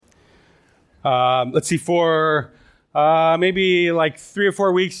Let's see, for maybe like 3 or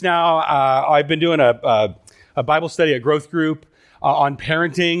 4 weeks now, I've been doing a Bible study, a growth group on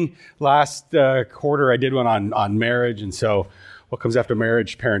parenting. Last quarter, I did one on marriage, and so what comes after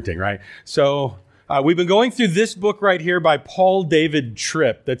marriage? Parenting, right? So we've been going through this book right here by Paul David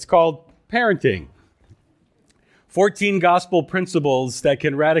Tripp that's called Parenting. 14 gospel principles that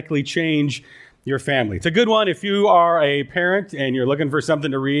can radically change your family. It's a good one if you are a parent and you're looking for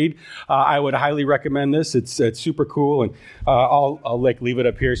something to read. I would highly recommend this. It's super cool, and I'll leave it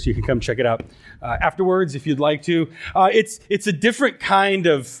up here so you can come check it out afterwards if you'd like to. It's a different kind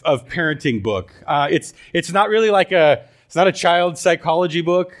of parenting book. It's not really it's not a child psychology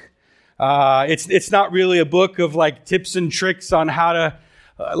book. It's not really a book of like tips and tricks on how to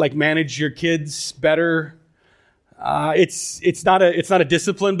manage your kids better. It's not a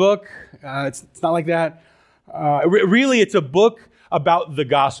discipline book. It's not like that. Really, it's a book about the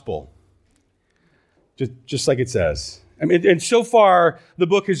gospel, just like it says. I mean, and so far, the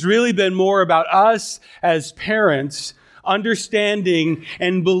book has really been more about us as parents understanding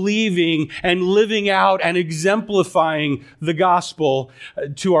and believing and living out and exemplifying the gospel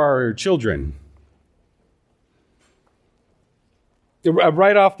to our children.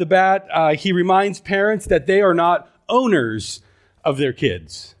 Right off the bat, he reminds parents that they are not owners of their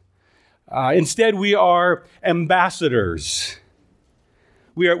kids. Instead, we are ambassadors.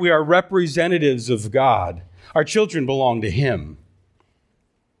 We are representatives of God. Our children belong to Him.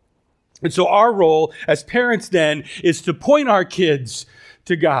 And so our role as parents then is to point our kids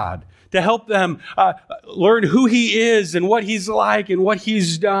to God, to help them learn who He is and what He's like and what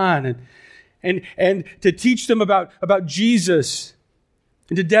He's done, and to teach them about Jesus,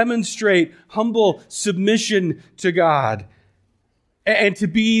 and to demonstrate humble submission to God, and to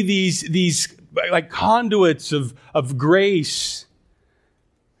be these like conduits of grace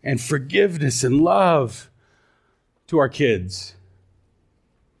and forgiveness and love to our kids.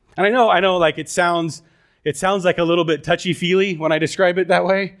 And I know, like it sounds like a little bit touchy-feely when I describe it that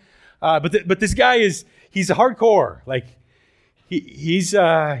way. But this guy he's a hardcore. Like he's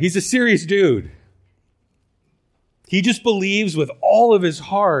a serious dude. He just believes with all of his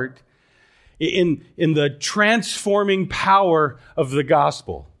heart in the transforming power of the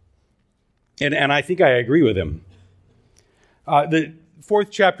gospel. And I think I agree with him. The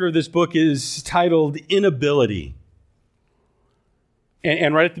 4th chapter of this book is titled Inability.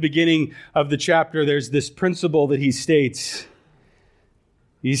 And right at the beginning of the chapter, there's this principle that he states.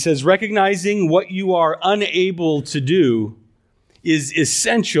 He says, recognizing what you are unable to do is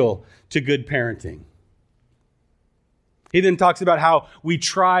essential to good parenting. He then talks about how we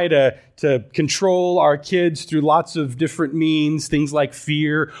try to control our kids through lots of different means, things like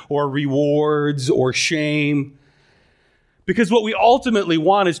fear or rewards or shame. Because what we ultimately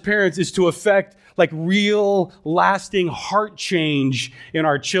want as parents is to affect like real, lasting heart change in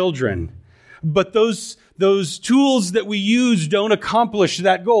our children. But those tools that we use don't accomplish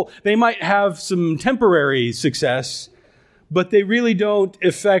that goal. They might have some temporary success, but they really don't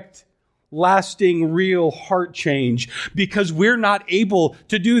affect lasting, real heart change because we're not able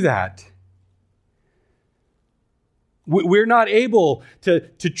to do that. We're not able to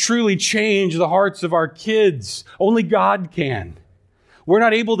truly change the hearts of our kids. Only God can. We're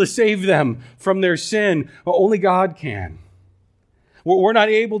not able to save them from their sin. Only God can. We're not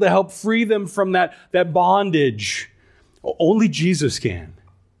able to help free them from that bondage. Only Jesus can.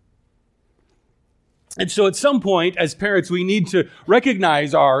 And so at some point, as parents, we need to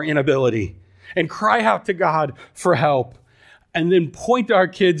recognize our inability and cry out to God for help, and then point our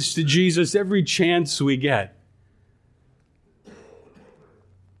kids to Jesus every chance we get.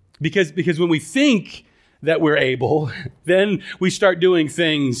 Because when we think that we're able, then we start doing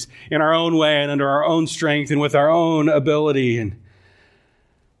things in our own way and under our own strength and with our own ability, and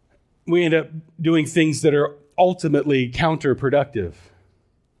we end up doing things that are ultimately counterproductive.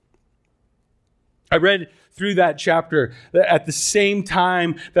 I read through that chapter at the same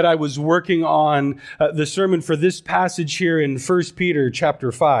time that I was working on the sermon for this passage here in 1 Peter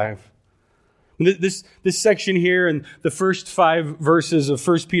chapter 5. This section here in the first 5 verses of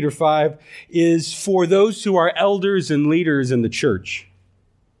 1 Peter 5 is for those who are elders and leaders in the church.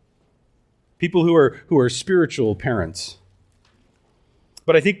 People who are spiritual parents.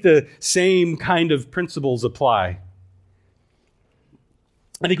 But I think the same kind of principles apply.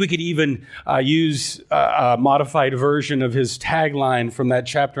 I think we could even use a modified version of his tagline from that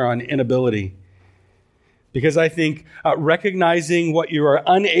chapter on inability. Because I think recognizing what you are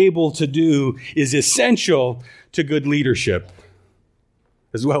unable to do is essential to good leadership,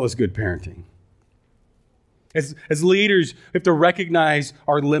 as well as good parenting. As leaders, we have to recognize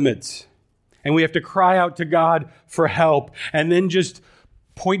our limits And we have to cry out to God for help and then just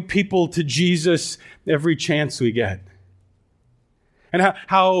point people to Jesus every chance we get. And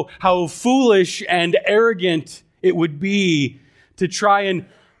how foolish and arrogant it would be to try and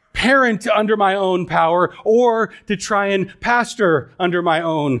parent under my own power or to try and pastor under my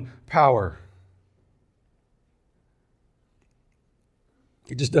own power.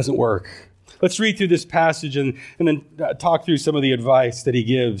 It just doesn't work. Let's read through this passage and then talk through some of the advice that he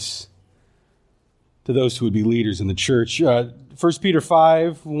gives to those who would be leaders in the church. 1 Peter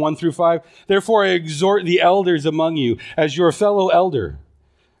 5, 1 through 5. Therefore I exhort the elders among you as your fellow elder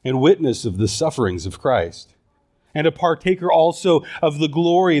and witness of the sufferings of Christ, and a partaker also of the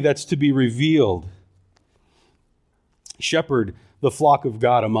glory that's to be revealed. Shepherd the flock of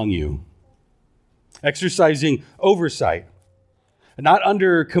God among you, exercising oversight, not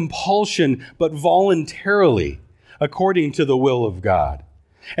under compulsion, but voluntarily, according to the will of God,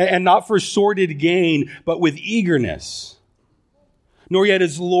 and not for sordid gain, but with eagerness, nor yet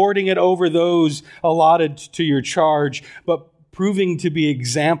as lording it over those allotted to your charge, but proving to be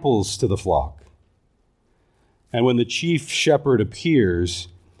examples to the flock. And when the chief shepherd appears,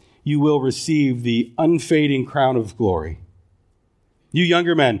 you will receive the unfading crown of glory. You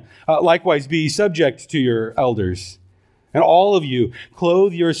younger men, likewise be subject to your elders, and all of you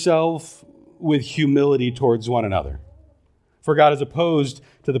clothe yourself with humility towards one another. For God is opposed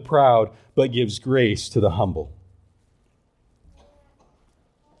to the proud, but gives grace to the humble.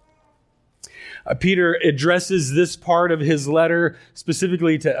 Peter addresses this part of his letter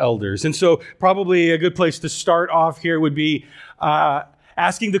specifically to elders. And so probably a good place to start off here would be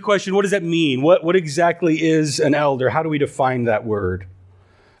asking the question, what does that mean? What exactly is an elder? How do we define that word?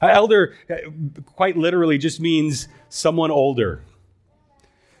 Elder quite literally just means someone older.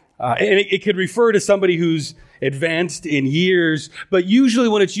 And it could refer to somebody who's advanced in years, but usually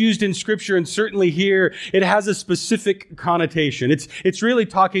when it's used in Scripture, and certainly here, it has a specific connotation. It's really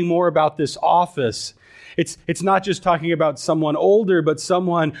talking more about this office. It's not just talking about someone older, but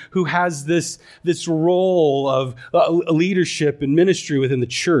someone who has this role of leadership and ministry within the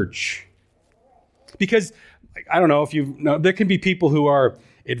church. Because, I don't know if you know, there can be people who are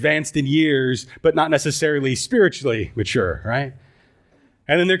advanced in years, but not necessarily spiritually mature, right?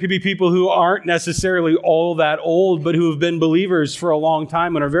 And then there could be people who aren't necessarily all that old, but who have been believers for a long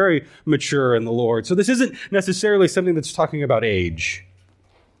time and are very mature in the Lord. So this isn't necessarily something that's talking about age.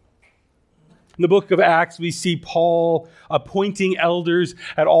 In the book of Acts, we see Paul appointing elders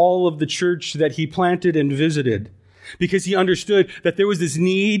at all of the church that he planted and visited, because he understood that there was this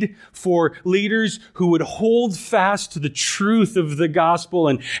need for leaders who would hold fast to the truth of the gospel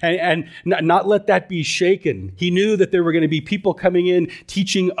and not let that be shaken. He knew that there were going to be people coming in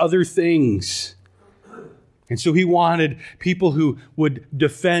teaching other things. And so he wanted people who would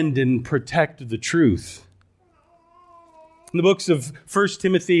defend and protect the truth. In the books of 1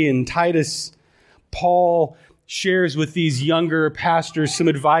 Timothy and Titus, Paul shares with these younger pastors some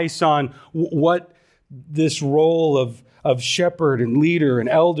advice on what this role of shepherd and leader and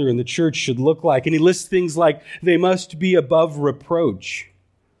elder in the church should look like. And he lists things like they must be above reproach,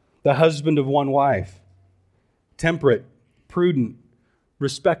 the husband of one wife, temperate, prudent,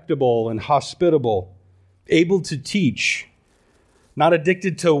 respectable, and hospitable, able to teach, not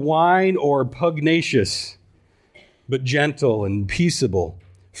addicted to wine or pugnacious, but gentle and peaceable,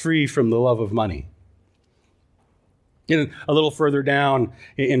 free from the love of money. And a little further down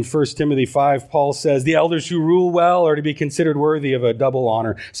in 1 Timothy 5, Paul says, the elders who rule well are to be considered worthy of a double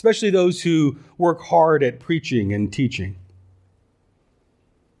honor, especially those who work hard at preaching and teaching.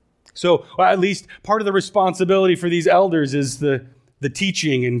 So at least part of the responsibility for these elders is the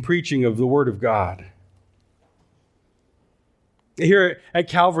teaching and preaching of the Word of God. Here at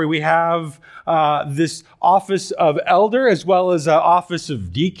Calvary, we have this office of elder as well as an office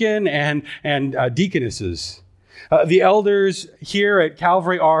of deacon and deaconesses. The elders here at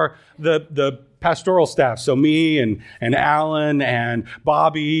Calvary are the pastoral staff. So me and Alan and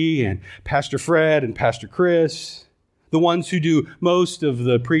Bobby and Pastor Fred and Pastor Chris, the ones who do most of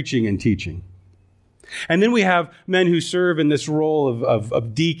the preaching and teaching. And then we have men who serve in this role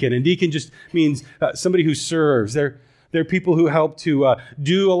of deacon. And deacon just means somebody who serves. They're people who help to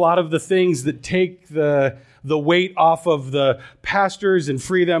do a lot of the things that take the weight off of the pastors and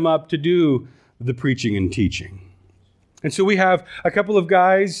free them up to do the preaching and teaching. And so we have a couple of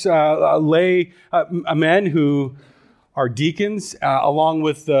guys, lay men who are deacons, along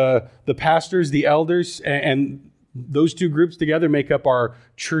with the pastors, the elders, and those two groups together make up our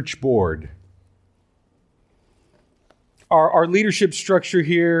church board. Our leadership structure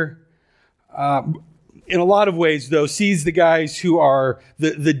here in a lot of ways, though, sees the guys who are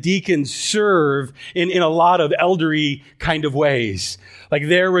the deacons serve in a lot of eldery kind of ways. Like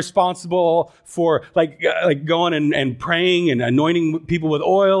they're responsible for like going and praying and anointing people with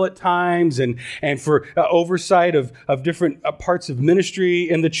oil at times and for oversight of different parts of ministry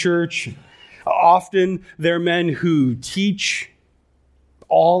in the church. Often they're men who teach.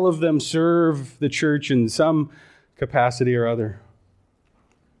 All of them serve the church in some capacity or other.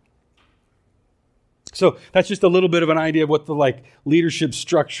 So that's just a little bit of an idea of what the leadership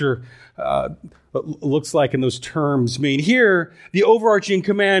structure looks like in those terms mean. Here, the overarching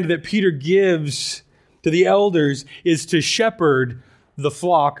command that Peter gives to the elders is to shepherd the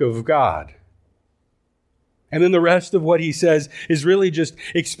flock of God. And then the rest of what he says is really just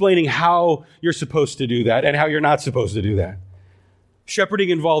explaining how you're supposed to do that and how you're not supposed to do that. Shepherding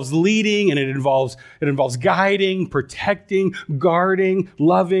involves leading, and it involves guiding, protecting, guarding,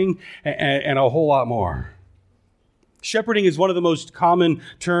 loving, and a whole lot more. Shepherding is one of the most common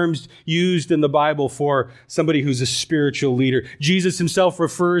terms used in the Bible for somebody who's a spiritual leader. Jesus himself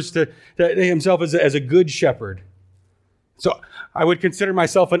refers to himself as a good shepherd. So I would consider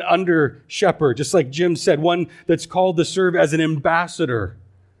myself an under shepherd, just like Jim said, one that's called to serve as an ambassador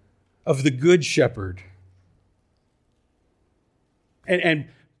of the good shepherd. And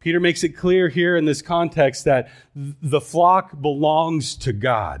Peter makes it clear here in this context that the flock belongs to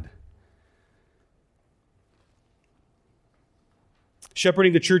God.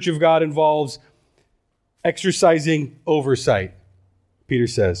 Shepherding the church of God involves exercising oversight, Peter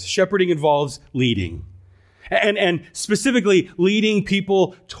says. Shepherding involves leading. And specifically leading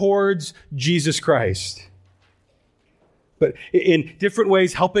people towards Jesus Christ. But in different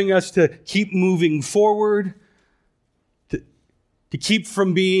ways, helping us to keep moving forward, to keep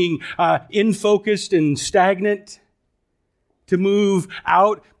from being in-focused and stagnant, to move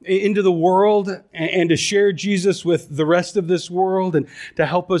out into the world and to share Jesus with the rest of this world and to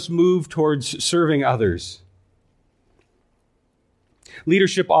help us move towards serving others.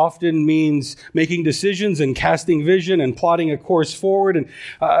 Leadership often means making decisions and casting vision and plotting a course forward and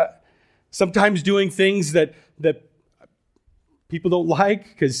sometimes doing things that people don't like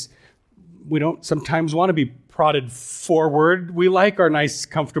because we don't sometimes want to be prodded forward. We like our nice,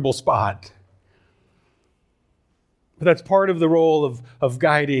 comfortable spot. But that's part of the role of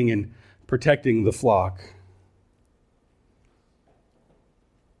guiding and protecting the flock.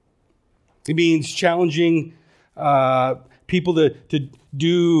 It means challenging people to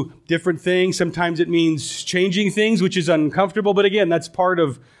do different things. Sometimes it means changing things, which is uncomfortable. But again, that's part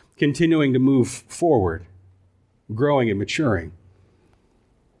of continuing to move forward, growing and maturing.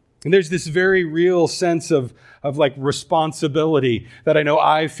 And there's this very real sense of responsibility that I know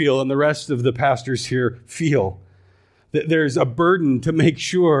I feel and the rest of the pastors here feel. That there's a burden to make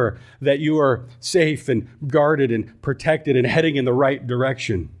sure that you are safe and guarded and protected and heading in the right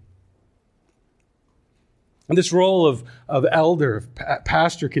direction. And this role of elder, of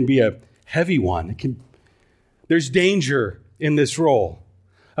pastor, can be a heavy one. There's danger in this role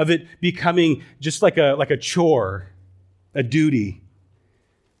of it becoming just like a chore, a duty.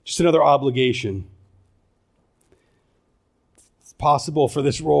 Just another obligation. It's possible for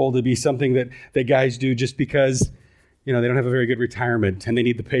this role to be something that guys do just because, they don't have a very good retirement and they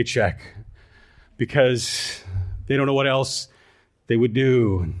need the paycheck because they don't know what else they would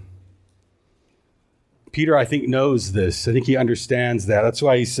do. Peter, I think, knows this. I think he understands that. That's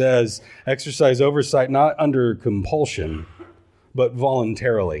why he says, exercise oversight not under compulsion, but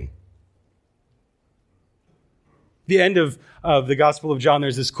voluntarily. The end of the Gospel of John,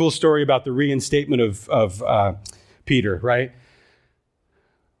 there's this cool story about the reinstatement of Peter, right?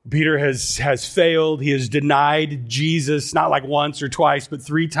 Peter has failed. He has denied Jesus, not like once or twice, but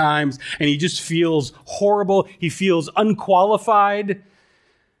 3 times. And he just feels horrible. He feels unqualified.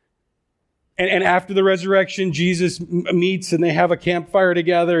 And after the resurrection, Jesus meets and they have a campfire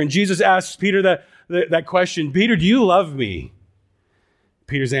together. And Jesus asks Peter that question, Peter, do you love me?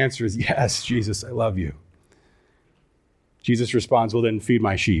 Peter's answer is, yes, Jesus, I love you. Jesus responds, well, then feed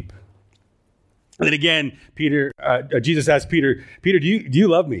my sheep. And then again, Jesus asks Peter, do you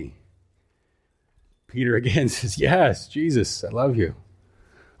love me? Peter again says, yes, Jesus, I love you.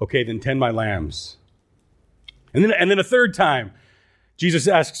 Okay, then tend my lambs. And then a third time, Jesus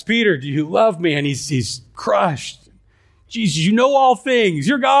asks Peter, do you love me? And he's crushed. Jesus, you know all things.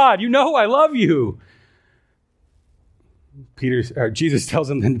 You're God. You know I love you. Jesus tells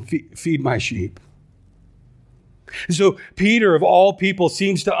him, then feed my sheep. So Peter, of all people,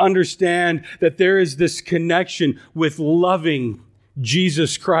 seems to understand that there is this connection with loving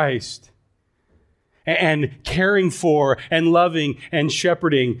Jesus Christ and caring for and loving and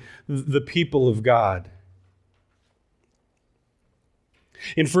shepherding the people of God.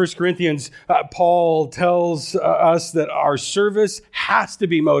 In 1 Corinthians, Paul tells us that our service has to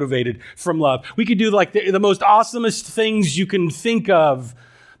be motivated from love. We could do like the most awesomest things you can think of,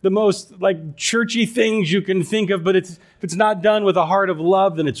 the most like churchy things you can think of, but if it's not done with a heart of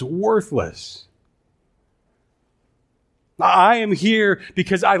love, then it's worthless. I am here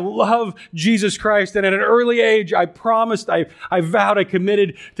because I love Jesus Christ, and at an early age, I promised, I vowed, I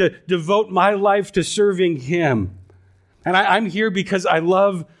committed to devote my life to serving Him. And I'm here because I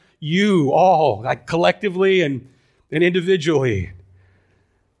love you all, like collectively and individually.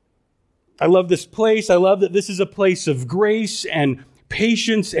 I love this place. I love that this is a place of grace and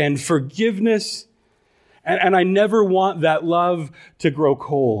patience and forgiveness. And I never want that love to grow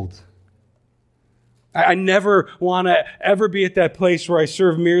cold. I never want to ever be at that place where I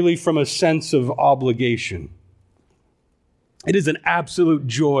serve merely from a sense of obligation. It is an absolute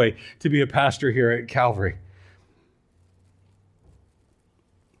joy to be a pastor here at Calvary.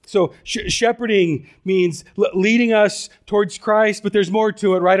 So shepherding means leading us towards Christ, but there's more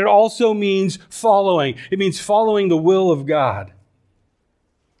to it, right? It also means following. It means following the will of God.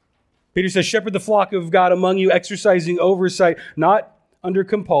 Peter says, shepherd the flock of God among you, exercising oversight, not under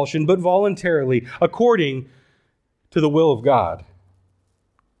compulsion, but voluntarily, according to the will of God.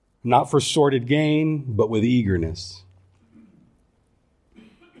 Not for sordid gain, but with eagerness.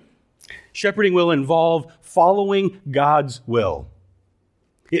 Shepherding will involve following God's will.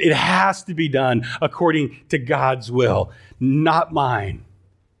 It has to be done according to God's will, not mine.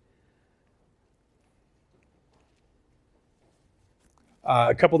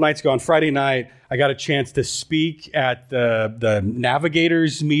 A couple nights ago on Friday night, I got a chance to speak at the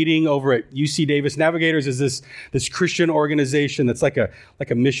Navigators meeting over at UC Davis. Navigators is this Christian organization that's like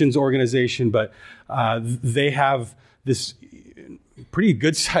a missions organization, but they have this pretty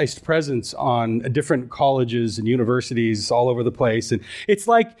good-sized presence on different colleges and universities all over the place. And it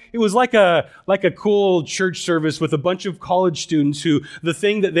was like a cool church service with a bunch of college students who the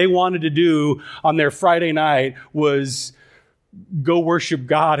thing that they wanted to do on their Friday night was go worship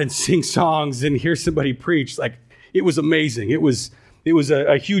God and sing songs and hear somebody preach. Like, it was amazing. It was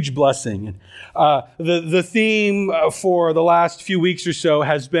a huge blessing. The theme for the last few weeks or so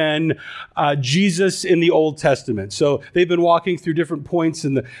has been Jesus in the Old Testament. So they've been walking through different points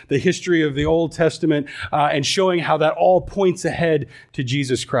in the history of the Old Testament and showing how that all points ahead to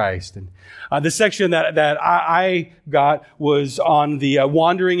Jesus Christ. And the section that I got was on the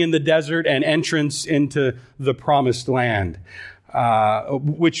wandering in the desert and entrance into the promised land,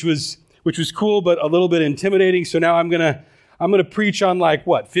 which was cool, but a little bit intimidating. So now I'm going to preach on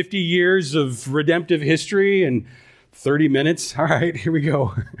 50 years of redemptive history in 30 minutes. All right, here we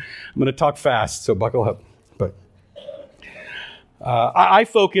go. I'm going to talk fast, so buckle up. But I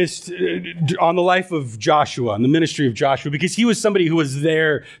focused on the life of Joshua and the ministry of Joshua because he was somebody who was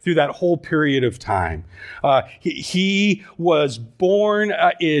there through that whole period of time. He was born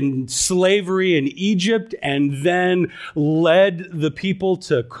in slavery in Egypt and then led the people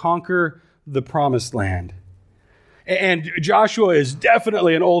to conquer the promised land. And Joshua is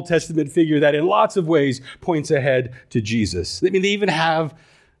definitely an Old Testament figure that in lots of ways points ahead to Jesus. I mean, they even have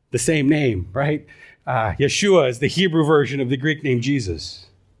the same name, right? Yeshua is the Hebrew version of the Greek name Jesus.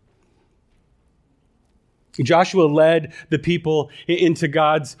 Joshua led the people into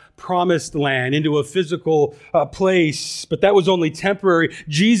God's promised land, into a physical place, but that was only temporary.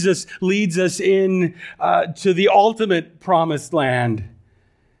 Jesus leads us in to the ultimate promised land.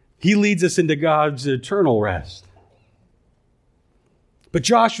 He leads us into God's eternal rest. But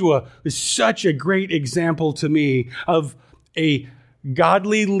Joshua is such a great example to me of a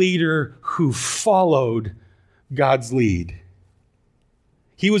godly leader who followed God's lead.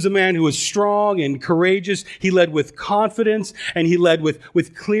 He was a man who was strong and courageous. He led with confidence and he led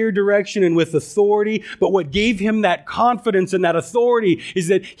with clear direction and with authority. But what gave him that confidence and that authority is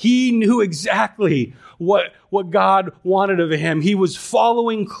that he knew exactly what God wanted of him. He was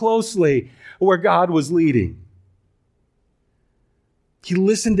following closely where God was leading. He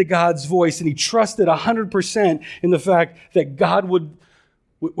listened to God's voice and he trusted 100% in the fact that God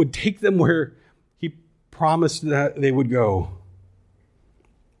would take them where he promised that they would go.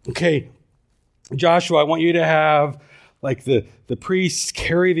 Okay, Joshua, I want you to have the priests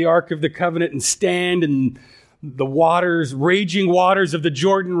carry the Ark of the Covenant and stand in the raging waters of the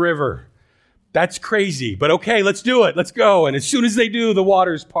Jordan River. That's crazy, but okay, let's do it. Let's go. And as soon as they do, the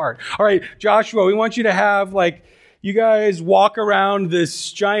waters part. All right, Joshua, we want you to have you guys walk around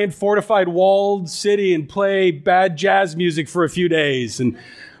this giant fortified walled city and play bad jazz music for a few days. And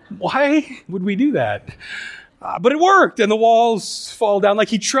Why would we do that? But it worked, and the walls fall down. Like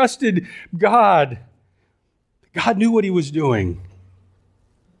he trusted God. God knew what he was doing.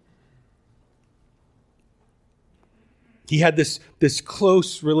 He had this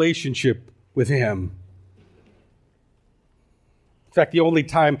close relationship with him. In fact, the only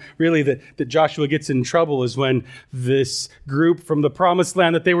time really that Joshua gets in trouble is when this group from the promised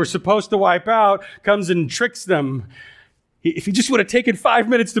land that they were supposed to wipe out comes and tricks them. If he just would have taken 5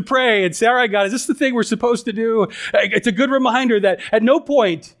 minutes to pray and say, all right, God, is this the thing we're supposed to do? It's a good reminder that at no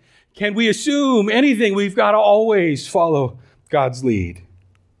point can we assume anything. We've got to always follow God's lead.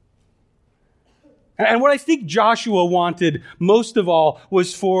 And what I think Joshua wanted most of all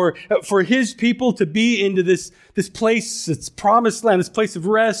was for his people to be into this place, this promised land, this place of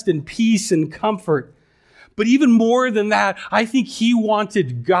rest and peace and comfort. But even more than that, I think he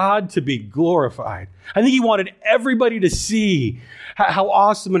wanted God to be glorified. I think he wanted everybody to see how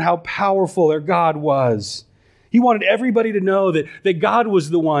awesome and how powerful their God was. He wanted everybody to know that God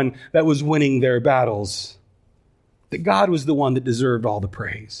was the one that was winning their battles, that God was the one that deserved all the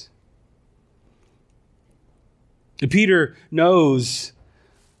praise. And Peter knows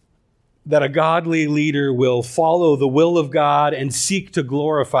that a godly leader will follow the will of God and seek to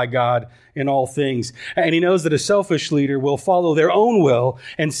glorify God in all things. And he knows that a selfish leader will follow their own will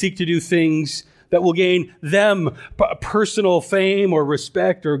and seek to do things that will gain them personal fame or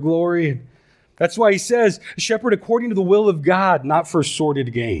respect or glory. That's why he says, shepherd according to the will of God, not for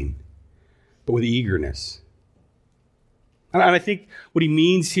sordid gain, but with eagerness. And I think what he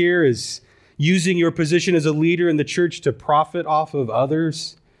means here is using your position as a leader in the church to profit off of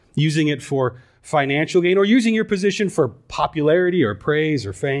others, using it for financial gain, or using your position for popularity or praise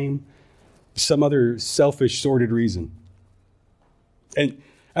or fame, some other selfish, sordid reason. And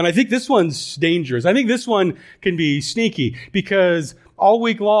I think this one's dangerous. I think this one can be sneaky because all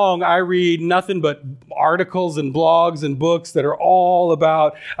week long I read nothing but articles and blogs and books that are all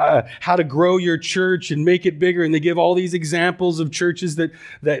about how to grow your church and make it bigger. And they give all these examples of churches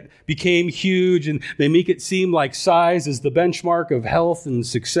that became huge, and they make it seem like size is the benchmark of health and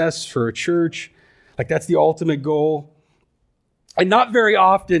success for a church. Like that's the ultimate goal. And not very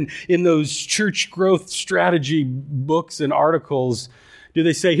often in those church growth strategy books and articles do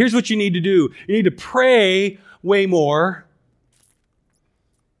they say, here's what you need to do. You need to pray way more,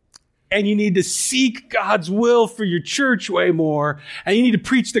 and you need to seek God's will for your church way more, and you need to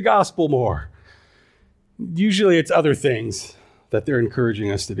preach the gospel more. Usually it's other things that they're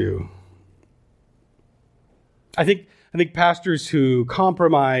encouraging us to do. I think pastors who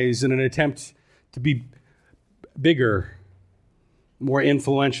compromise in an attempt to be bigger, more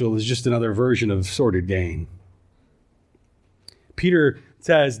influential, is just another version of sordid gain. Peter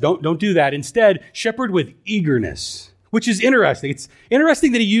says, don't do that. Instead, shepherd with eagerness, which is interesting. It's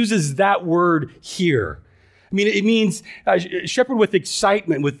interesting that he uses that word here. I mean, it means shepherd with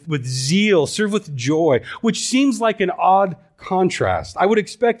excitement, with zeal, serve with joy, which seems like an odd contrast. I would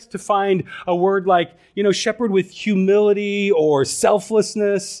expect to find a word like, shepherd with humility or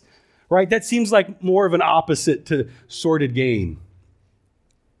selflessness, right? That seems like more of an opposite to sordid gain.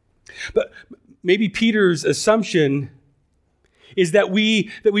 But maybe Peter's assumption is that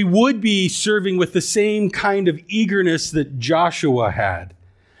we would be serving with the same kind of eagerness that Joshua had.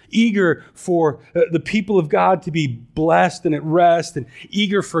 Eager for the people of God to be blessed and at rest, and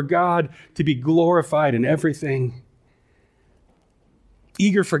eager for God to be glorified in everything.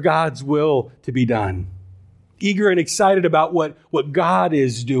 Eager for God's will to be done. Eager and excited about what God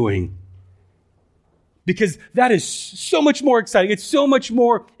is doing. Because that is so much more exciting. It's so much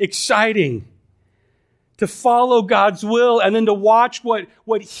more exciting to follow God's will and then to watch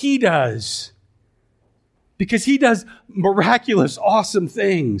what he does. Because he does miraculous, awesome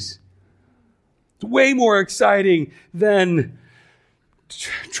things. It's way more exciting than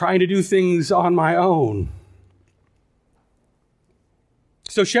trying to do things on my own.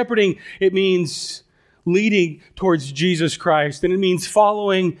 So shepherding, it means leading towards Jesus Christ, and it means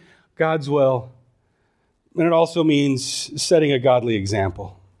following God's will. And it also means setting a godly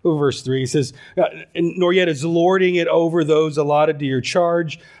example. Verse 3 says, nor yet is lording it over those allotted to your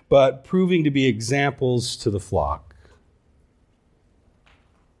charge, but proving to be examples to the flock.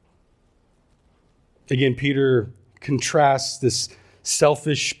 Again, Peter contrasts this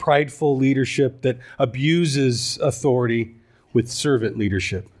selfish, prideful leadership that abuses authority with servant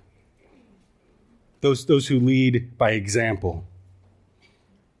leadership. Those who lead by example.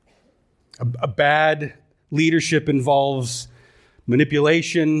 A bad leadership involves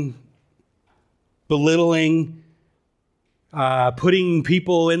manipulation, belittling, putting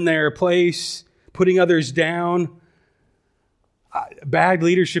people in their place, putting others down. Bad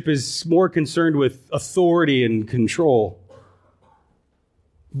leadership is more concerned with authority and control.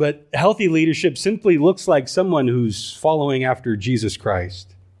 But healthy leadership simply looks like someone who's following after Jesus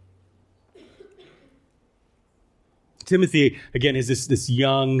Christ. Timothy, again, is this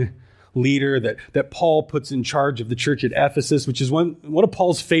young leader that Paul puts in charge of the church at Ephesus, which is one of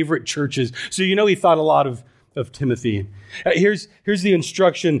Paul's favorite churches. So he thought a lot of Timothy. Here's the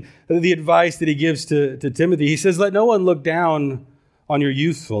instruction, the advice that he gives to Timothy. He says, let no one look down on your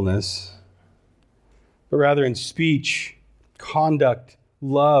youthfulness, but rather in speech, conduct,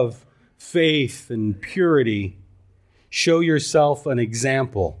 love, faith, and purity, show yourself an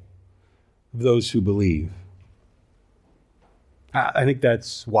example of those who believe. I think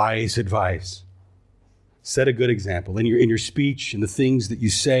that's wise advice. Set a good example in your speech, in the things that you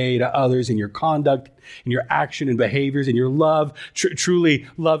say to others, in your conduct, in your action and behaviors, in your love, truly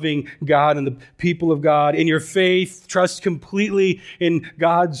loving God and the people of God, in your faith, trust completely in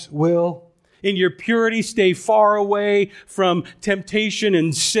God's will. In your purity, stay far away from temptation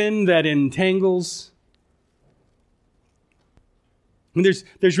and sin that entangles. And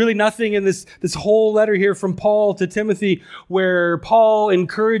there's really nothing in this whole letter here from Paul to Timothy where Paul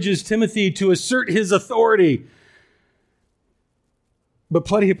encourages Timothy to assert his authority. But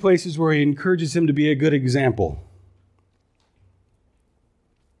plenty of places where he encourages him to be a good example.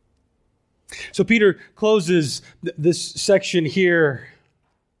 So Peter closes this section here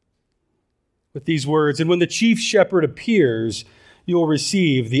with these words, and when the chief shepherd appears, you'll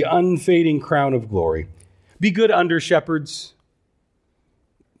receive the unfading crown of glory. Be good under shepherds.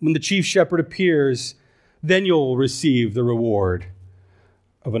 When the chief shepherd appears, then you'll receive the reward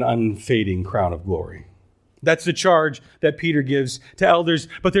of an unfading crown of glory. That's the charge that Peter gives to elders.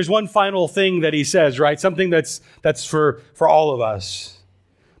 But there's one final thing that he says, right? Something that's for all of us,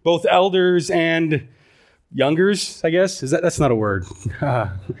 both elders and youngers, I guess. That's not a word.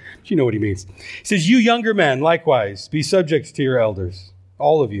 You know what he means. He says, you younger men, likewise, be subject to your elders,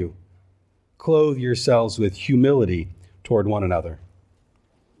 all of you. Clothe yourselves with humility toward one another.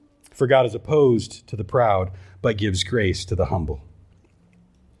 For God is opposed to the proud, but gives grace to the humble.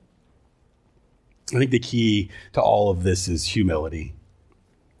 I think the key to all of this is humility.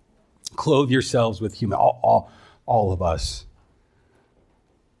 Clothe yourselves with humility, all of us.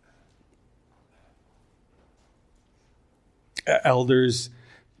 Elders,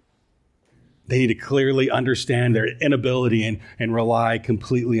 they need to clearly understand their inability and rely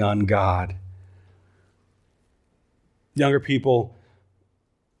completely on God. Younger people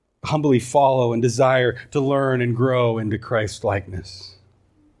humbly follow and desire to learn and grow into Christ likeness.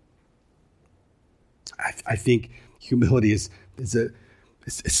 I think humility is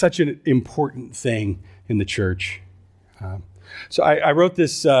such an important thing in the church. So I wrote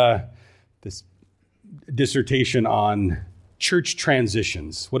this dissertation on church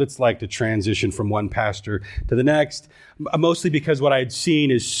transitions, what it's like to transition from one pastor to the next, mostly because what I had seen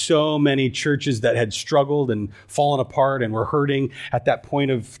is so many churches that had struggled and fallen apart and were hurting at that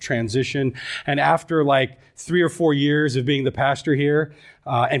point of transition. And after like 3 or 4 years of being the pastor here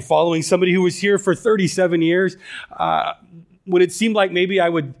and following somebody who was here for 37 years, when it seemed like maybe I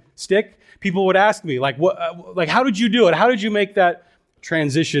would stick, people would ask me, how did you do it? How did you make that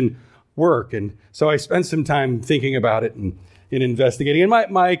transition work? And so I spent some time thinking about it and investigating. And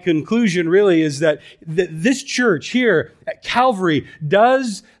my conclusion really is that this church here at Calvary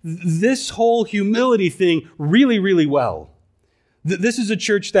does this whole humility thing really, really well. This is a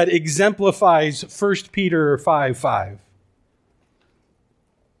church that exemplifies 1 Peter 5:5.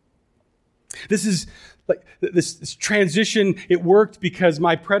 This is like this transition, it worked because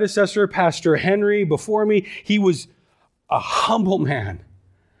my predecessor, Pastor Henry, before me, he was a humble man.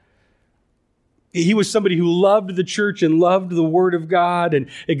 He was somebody who loved the church and loved the Word of God and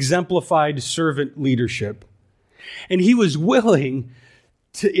exemplified servant leadership. And he was willing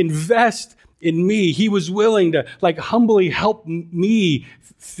to invest in me. He was willing to humbly help me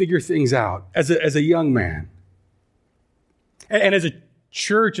figure things out as a young man. And as a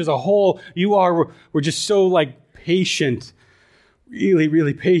church as a whole, we're just so patient, really,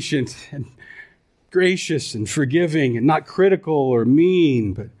 really patient and gracious and forgiving and not critical or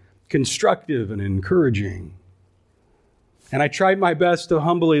mean, but constructive and encouraging. And I tried my best to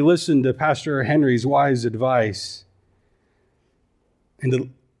humbly listen to Pastor Henry's wise advice and to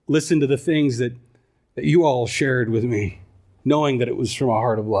listen to the things that you all shared with me, knowing that it was from a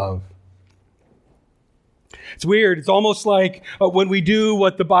heart of love. It's weird. It's almost like when we do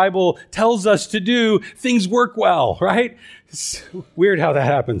what the Bible tells us to do, things work well, right? It's weird how that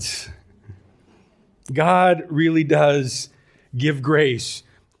happens. God really does give grace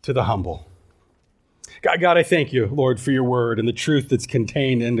to the humble. God, I thank you, Lord, for your word and the truth that's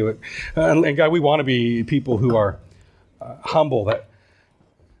contained into it. And God, we want to be people who are humble, that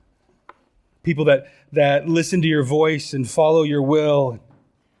people that listen to your voice and follow your will,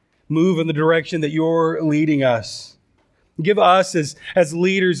 move in the direction that you're leading us. Give us as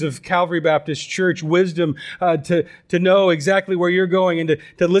leaders of Calvary Baptist Church wisdom to know exactly where you're going and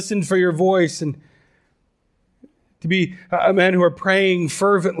to listen for your voice, and to be men who are praying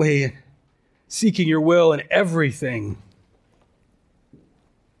fervently, seeking your will in everything.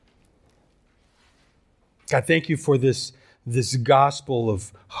 God, thank you for this gospel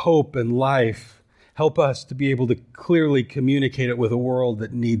of hope and life. Help us to be able to clearly communicate it with a world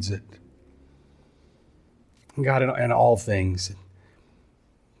that needs it. God, in all things,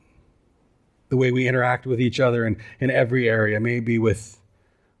 the way we interact with each other in every area, may be with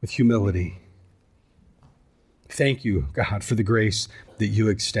humility. Thank you, God, for the grace that you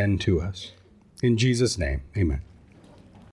extend to us. In Jesus' name, amen.